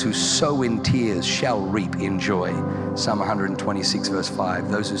says those who sow in tears shall reap in joy. Psalm 126 verse 5,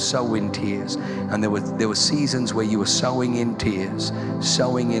 those who sow in tears. And there were seasons where you were sowing in tears,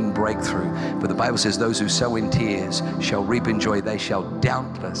 sowing in breakthrough. But the Bible says those who sow in tears shall reap in joy. They shall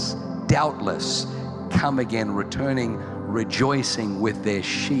doubtless come again, returning, rejoicing with their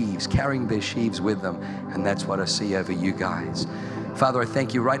sheaves, carrying their sheaves with them. And that's what I see over you guys. Father, I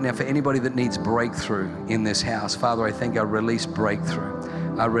thank you right now for anybody that needs breakthrough in this house. Father, I thank you. I release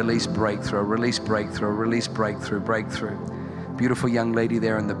breakthrough. I release breakthrough. I release breakthrough. I release breakthrough. Breakthrough. Beautiful young lady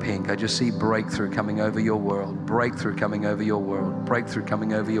there in the pink. I just see breakthrough coming over your world. Breakthrough coming over your world. Breakthrough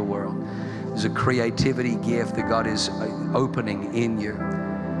coming over your world. There's a creativity gift that God is opening in you.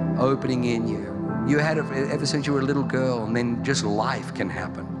 Opening in you. You had it ever since you were a little girl, and then just life can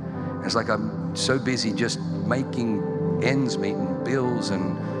happen. It's like I'm so busy just making ends meet and bills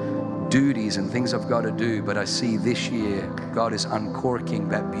and duties and things I've got to do. But I see this year God is uncorking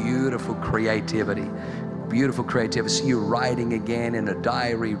that beautiful creativity. Beautiful creativity. I see you writing again in a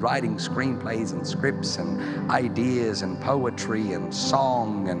diary, writing screenplays and scripts and ideas and poetry and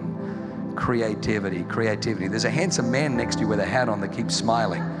song and creativity. There's a handsome man next to you with a hat on that keeps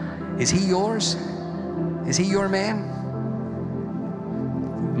smiling. Is he yours? Is he your man?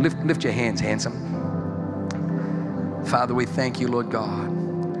 Lift your hands, handsome. Father, we thank you, Lord God.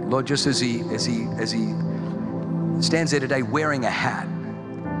 Lord, just as he stands there today wearing a hat.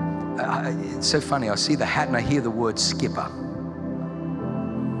 It's so funny. I see the hat and I hear the word skipper.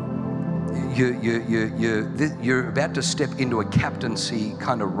 You're about to step into a captaincy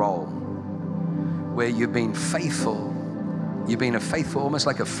kind of role where you've been faithful. You've been a faithful, almost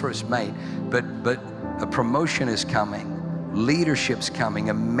like a first mate, but a promotion is coming. Leadership's coming,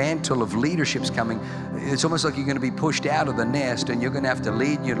 a mantle of leadership's coming. It's almost like you're going to be pushed out of the nest and you're going to have to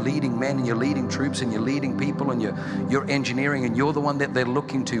lead. You're leading men and you're leading troops and you're leading people and you're engineering, and you're the one that they're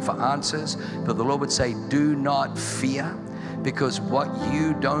looking to for answers. But the Lord would say, do not fear, because what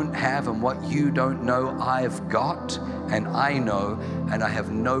you don't have and what you don't know, I've got and I know, and I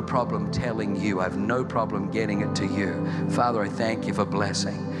have no problem telling you. I have no problem getting it to you. Father, I thank you for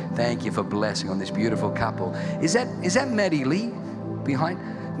blessing. Thank you for blessing on this beautiful couple. Is that Maddie Lee behind?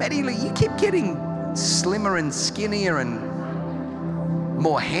 Maddie Lee, you keep getting slimmer and skinnier and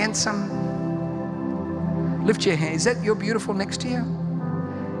more handsome. Lift your hand. Is that your beautiful next to you?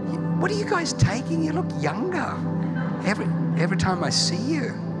 What are you guys taking? You look younger every time I see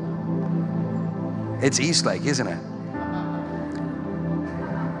you. It's Eastlake, isn't it?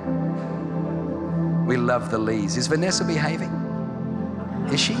 We love the Lees. Is Vanessa behaving?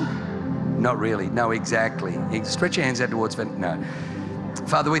 Is she? Not really. No, exactly. Stretch your hands out towards Vanessa. No.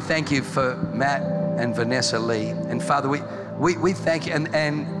 Father, we thank you for Matt and Vanessa Lee. And Father, we thank you.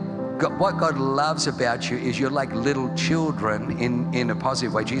 And God, what God loves about you is you're like little children in a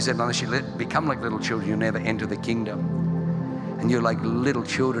positive way. Jesus said, unless you become like little children, you'll never enter the kingdom. And you're like little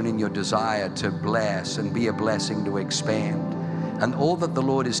children in your desire to bless and be a blessing, to expand. And all that the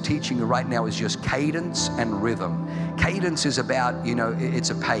Lord is teaching you right now is just cadence and rhythm. Cadence is about, it's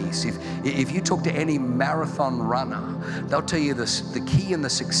a pace. If you talk to any marathon runner, they'll tell you this: the key and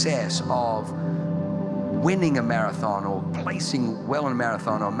the success of winning a marathon or placing well in a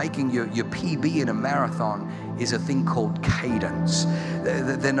marathon or making your PB in a marathon is a thing called cadence.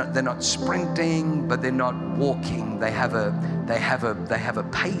 They're not sprinting, but they're not walking. They have a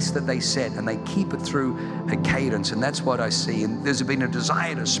pace that they set, and they keep it through a cadence. And that's what I see. And there's been a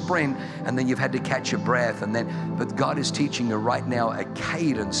desire to sprint, and then you've had to catch your breath, but God is teaching you right now a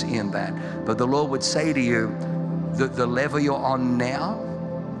cadence in that. But the Lord would say to you that the level you're on now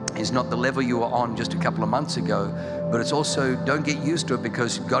is not the level you were on just a couple of months ago, but it's also, don't get used to it,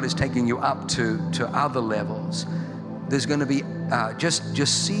 because God is taking you up to other levels. There's going to be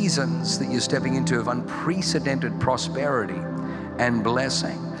just seasons that you're stepping into of unprecedented prosperity and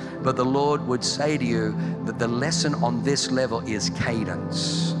blessing. But the Lord would say to you that the lesson on this level is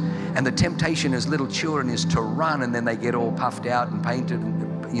cadence. And the temptation as little children is to run, and then they get all puffed out and painted,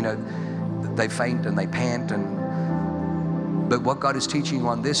 and they faint and they pant. But what God is teaching you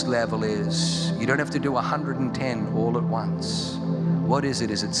on this level is you don't have to do 110 all at once. What is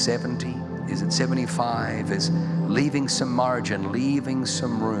it? Is it 70? Is it 75? Is leaving some margin, leaving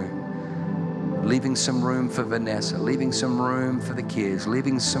some room for Vanessa, leaving some room for the kids,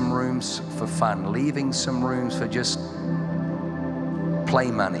 leaving some rooms for fun, leaving some rooms for just play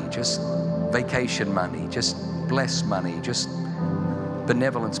money, just vacation money, just bless money, just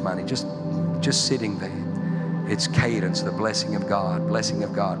benevolence money, just sitting there. It's cadence, the blessing of God, blessing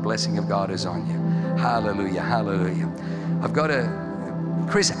of God, blessing of God is on you. Hallelujah, hallelujah. I've got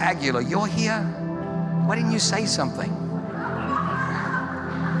Chris Aguilar, you're here? Why didn't you say something?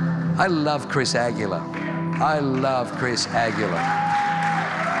 I love Chris Aguilar. I love Chris Aguilar.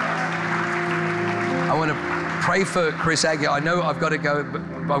 I want to pray for Chris Aguilar. I know I've got to go, but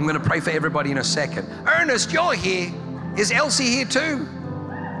I'm going to pray for everybody in a second. Ernest, you're here. Is Elsie here too?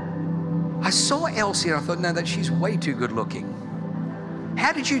 I saw Elsie and I thought, no, she's way too good looking.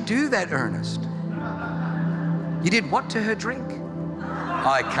 How did you do that, Ernest? You did what to her drink?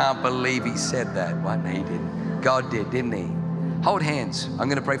 I can't believe he said that. What? No, he didn't. God did, didn't he? Hold hands. I'm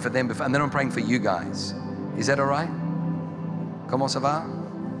going to pray for them before, and then I'm praying for you guys. Is that all right? Comment ça va?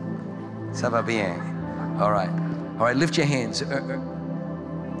 Ça va bien. All right. All right, lift your hands.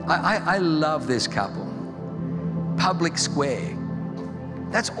 I love this couple. Public Square.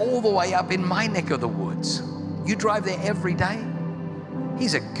 That's all the way up in my neck of the woods. You drive there every day?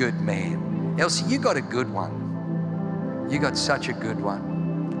 He's a good man. Elsie, you got a good one. You got such a good one.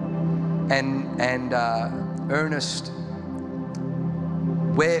 And Ernest,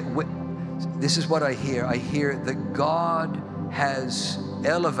 this is what I hear. I hear that God has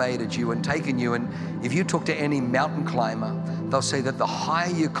elevated you and taken you. And if you talk to any mountain climber, they'll say that the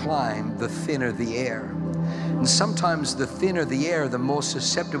higher you climb, the thinner the air. And sometimes the thinner the air, the more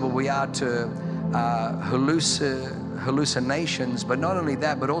susceptible we are to hallucinations, but not only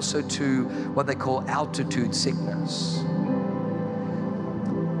that, but also to what they call altitude sickness.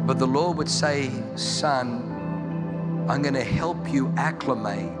 But the Lord would say, son, I'm going to help you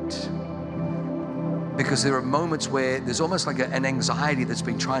acclimate, because there are moments where there's almost like an anxiety that's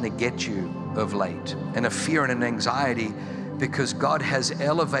been trying to get you of late, and a fear and an anxiety, because God has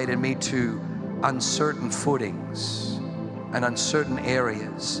elevated me to uncertain footings and uncertain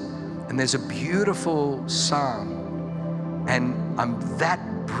areas. And there's a beautiful psalm, and I'm that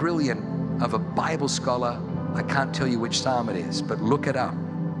brilliant of a Bible scholar, I can't tell you which psalm it is, but look it up.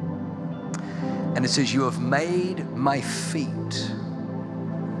 And it says, you have made my feet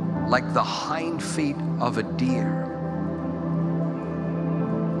like the hind feet of a deer,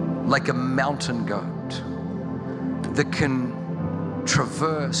 like a mountain goat that can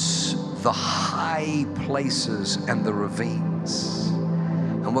traverse the high places and the ravines.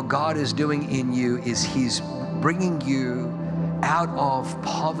 And what God is doing in you is He's bringing you out of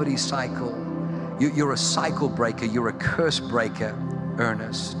poverty cycle. You're a cycle breaker. You're a curse breaker,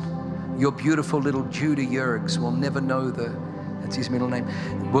 Ernest. Your beautiful little Judah Yergs will never know that's his middle name,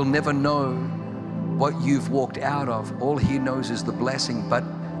 will never know what you've walked out of. All he knows is the blessing, but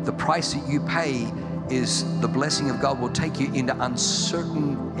the price that you pay is the blessing of God will take you into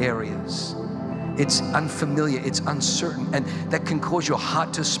uncertain areas. It's unfamiliar, it's uncertain, and that can cause your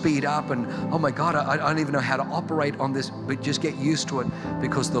heart to speed up and, oh my God, I don't even know how to operate on this, but just get used to it,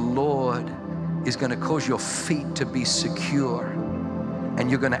 because the Lord is going to cause your feet to be secure, and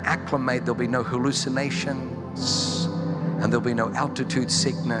you're going to acclimate. There'll be no hallucinations, and there'll be no altitude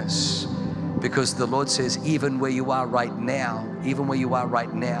sickness, because the Lord says, even where you are right now,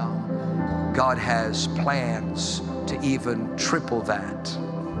 God has plans to even triple that.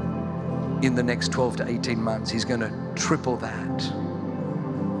 In the next 12 to 18 months, He's going to triple that.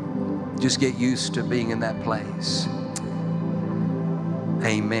 Just get used to being in that place.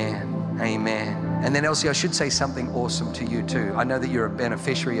 Amen, amen. And then Elsie, I should say something awesome to you too. I know that you're a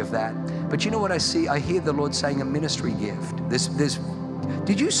beneficiary of that. But you know what I see? I hear the Lord saying a ministry gift.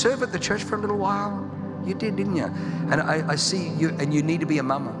 Did you serve at the church for a little while? You did, didn't you? And I see you, and you need to be a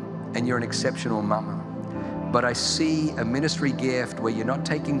mama, and you're an exceptional mama. But I see a ministry gift where you're not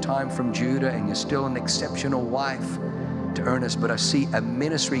taking time from Judah, and you're still an exceptional wife to Ernest, but I see a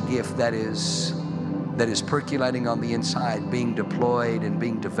ministry gift that is percolating on the inside, being deployed and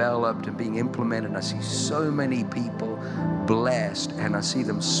being developed and being implemented. And I see so many people blessed, and I see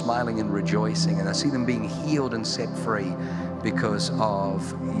them smiling and rejoicing, and I see them being healed and set free because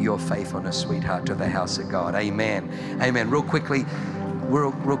of your faithfulness, sweetheart, to the house of God. Amen. Amen. Real quickly,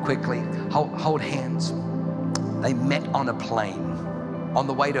 hold hands. They met on a plane on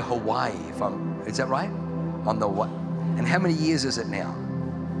the way to Hawaii. Is that right? On the what? And how many years is it now?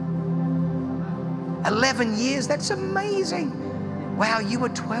 11 years. That's amazing. Wow, you were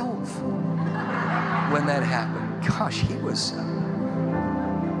 12 when that happened. Gosh, he was.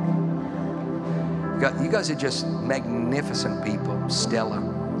 You guys are just magnificent people. Stellar.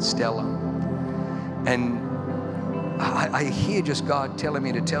 And I hear just God telling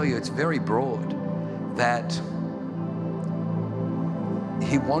me to tell you, it's very broad, that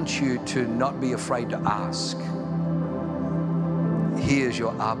He wants you to not be afraid to ask. He is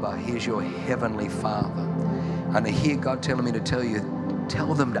your Abba. He is your Heavenly Father. And I hear God telling me to tell you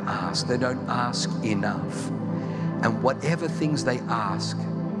tell them to ask. They don't ask enough. And whatever things they ask,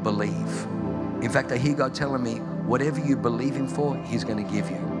 believe. In fact, I hear God telling me, whatever you believe Him for, He's going to give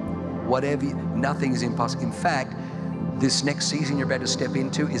you. Nothing is impossible. In fact, this next season you're about to step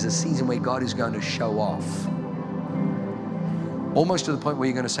into is a season where God is going to show off. Almost to the point where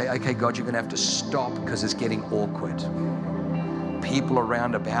you're going to say, okay, God, you're going to have to stop because it's getting awkward. People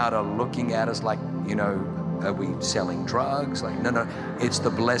around about are looking at us like, are we selling drugs? Like, no, it's the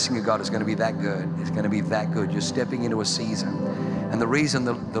blessing of God. It's going to be that good. It's going to be that good. You're stepping into a season. And the reason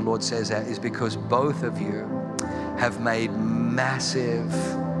the Lord says that is because both of you have made massive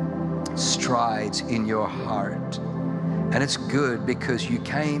strides in your heart. And it's good because you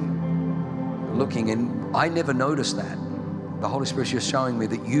came looking, and I never noticed that. The Holy Spirit's just showing me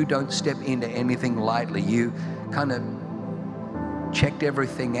that you don't step into anything lightly. You kind of checked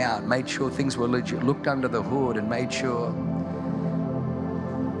everything out, made sure things were legit, looked under the hood and made sure.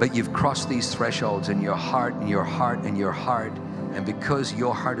 But you've crossed these thresholds in your heart and your heart and your heart. And because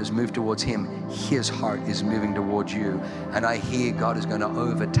your heart has moved towards Him, His heart is moving towards you. And I hear God is going to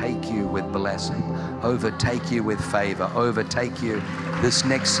overtake you with blessing, overtake you with favor, overtake you. This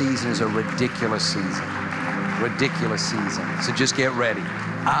next season is a ridiculous season. Ridiculous season. So just get ready.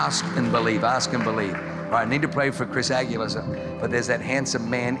 Ask and believe. Ask and believe. All right, I need to pray for Chris Aguilar, but there's that handsome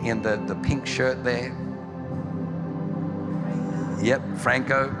man in the pink shirt there. Yep,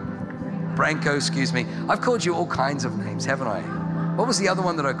 Branko, excuse me. I've called you all kinds of names, haven't I? What was the other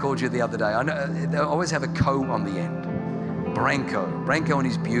one that I called you the other day? I know they always have a co on the end. Branko, and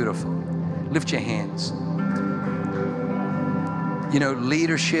he's beautiful. Lift your hands.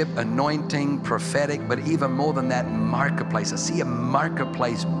 Leadership, anointing, prophetic, but even more than that, marketplace. I see a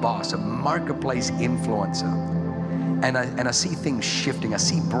marketplace boss, a marketplace influencer. And I see things shifting. I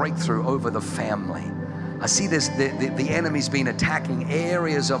see breakthrough over the family. I see this, the enemy's been attacking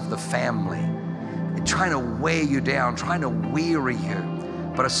areas of the family, trying to wear you down, trying to weary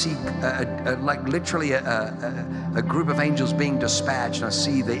you. But I see like literally a group of angels being dispatched, and I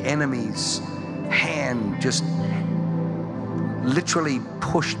see the enemy's hand just literally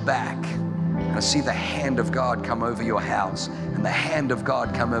pushed back. And I see the hand of God come over your house and the hand of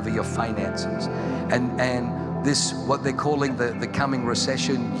God come over your finances. And this, what they're calling the coming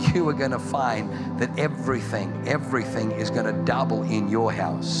recession, you are going to find that everything is going to double in your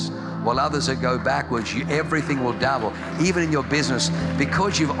house. While others that go backwards, everything will double. Even in your business,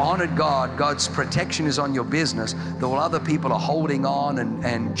 because you've honored God, God's protection is on your business, that while other people are holding on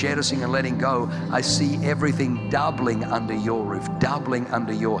and jettisoning and letting go, I see everything doubling under your roof, doubling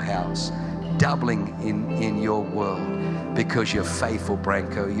under your house, doubling in your world, because you're faithful,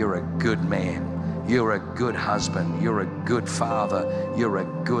 Branko. You're a good man. You're a good husband. You're a good father. You're a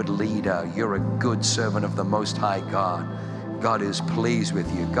good leader. You're a good servant of the Most High God. God is pleased with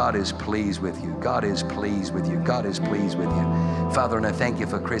you. God is pleased with you. God is pleased with you. God is pleased with you. Father, and I thank you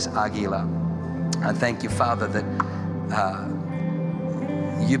for Chris Aguilar. I thank you, Father, that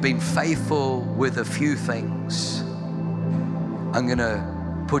you've been faithful with a few things. I'm going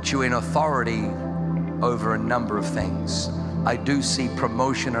to put you in authority over a number of things. I do see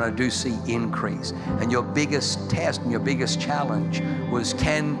promotion and I do see increase. And your biggest test and your biggest challenge was,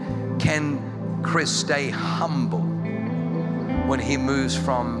 can Chris stay humble when he moves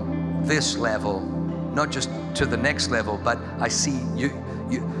from this level, not just to the next level, but I see you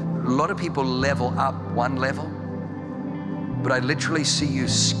a lot of people level up one level, but I literally see you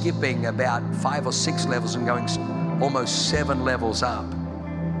skipping about 5 or 6 levels and going almost 7 levels up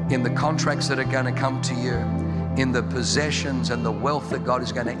in the contracts that are going to come to you, in the possessions and the wealth that God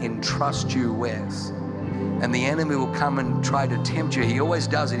is going to entrust you with. And the enemy will come and try to tempt you. He always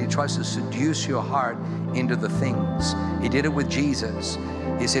does it. He tries to seduce your heart into the things. He did it with Jesus.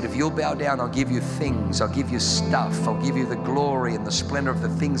 He said, if you'll bow down, I'll give you things. I'll give you stuff. I'll give you the glory and the splendor of the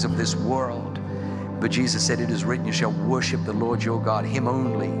things of this world. But Jesus said, it is written, you shall worship the Lord your God. Him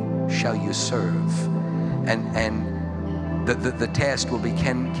only shall you serve. And the test will be,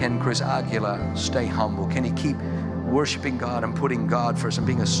 can Chris Aguilar stay humble? Can he keep worshiping God and putting God first and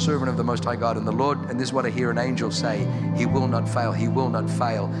being a servant of the Most High God? And the Lord, and this is what I hear an angel say, he will not fail. He will not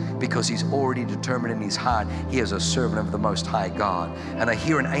fail, because he's already determined in his heart he is a servant of the Most High God. And I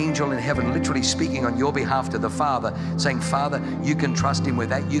hear an angel in heaven literally speaking on your behalf to the Father, saying, Father, you can trust him with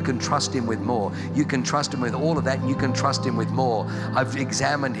that. You can trust him with more. You can trust him with all of that. You can trust him with more. I've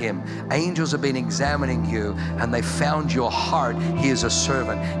examined him. Angels have been examining you, and they found your heart. He is a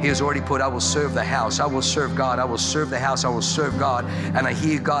servant. He has already put, I will serve the house. I will serve God. I will serve the house. I will serve God. And I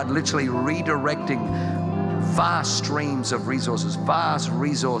hear God literally redirecting vast streams of resources, vast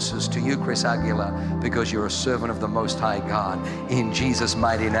resources to you, Chris Aguilar, because you're a servant of the Most High God. In Jesus'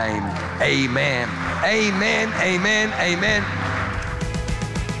 mighty name, amen. Amen, amen, amen.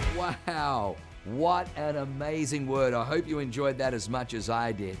 Wow, what an amazing word. I hope you enjoyed that as much as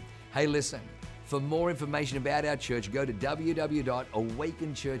I did. Hey, listen, for more information about our church, go to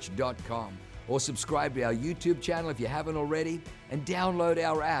www.awakenchurch.com or subscribe to our YouTube channel if you haven't already, and download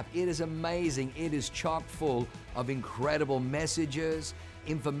our app. It is amazing. It is chock full of incredible messages,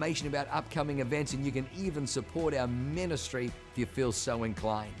 information about upcoming events, and you can even support our ministry if you feel so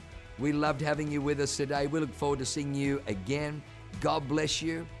inclined. We loved having you with us today. We look forward to seeing you again. God bless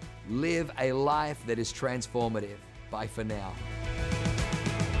you. Live a life that is transformative. Bye for now.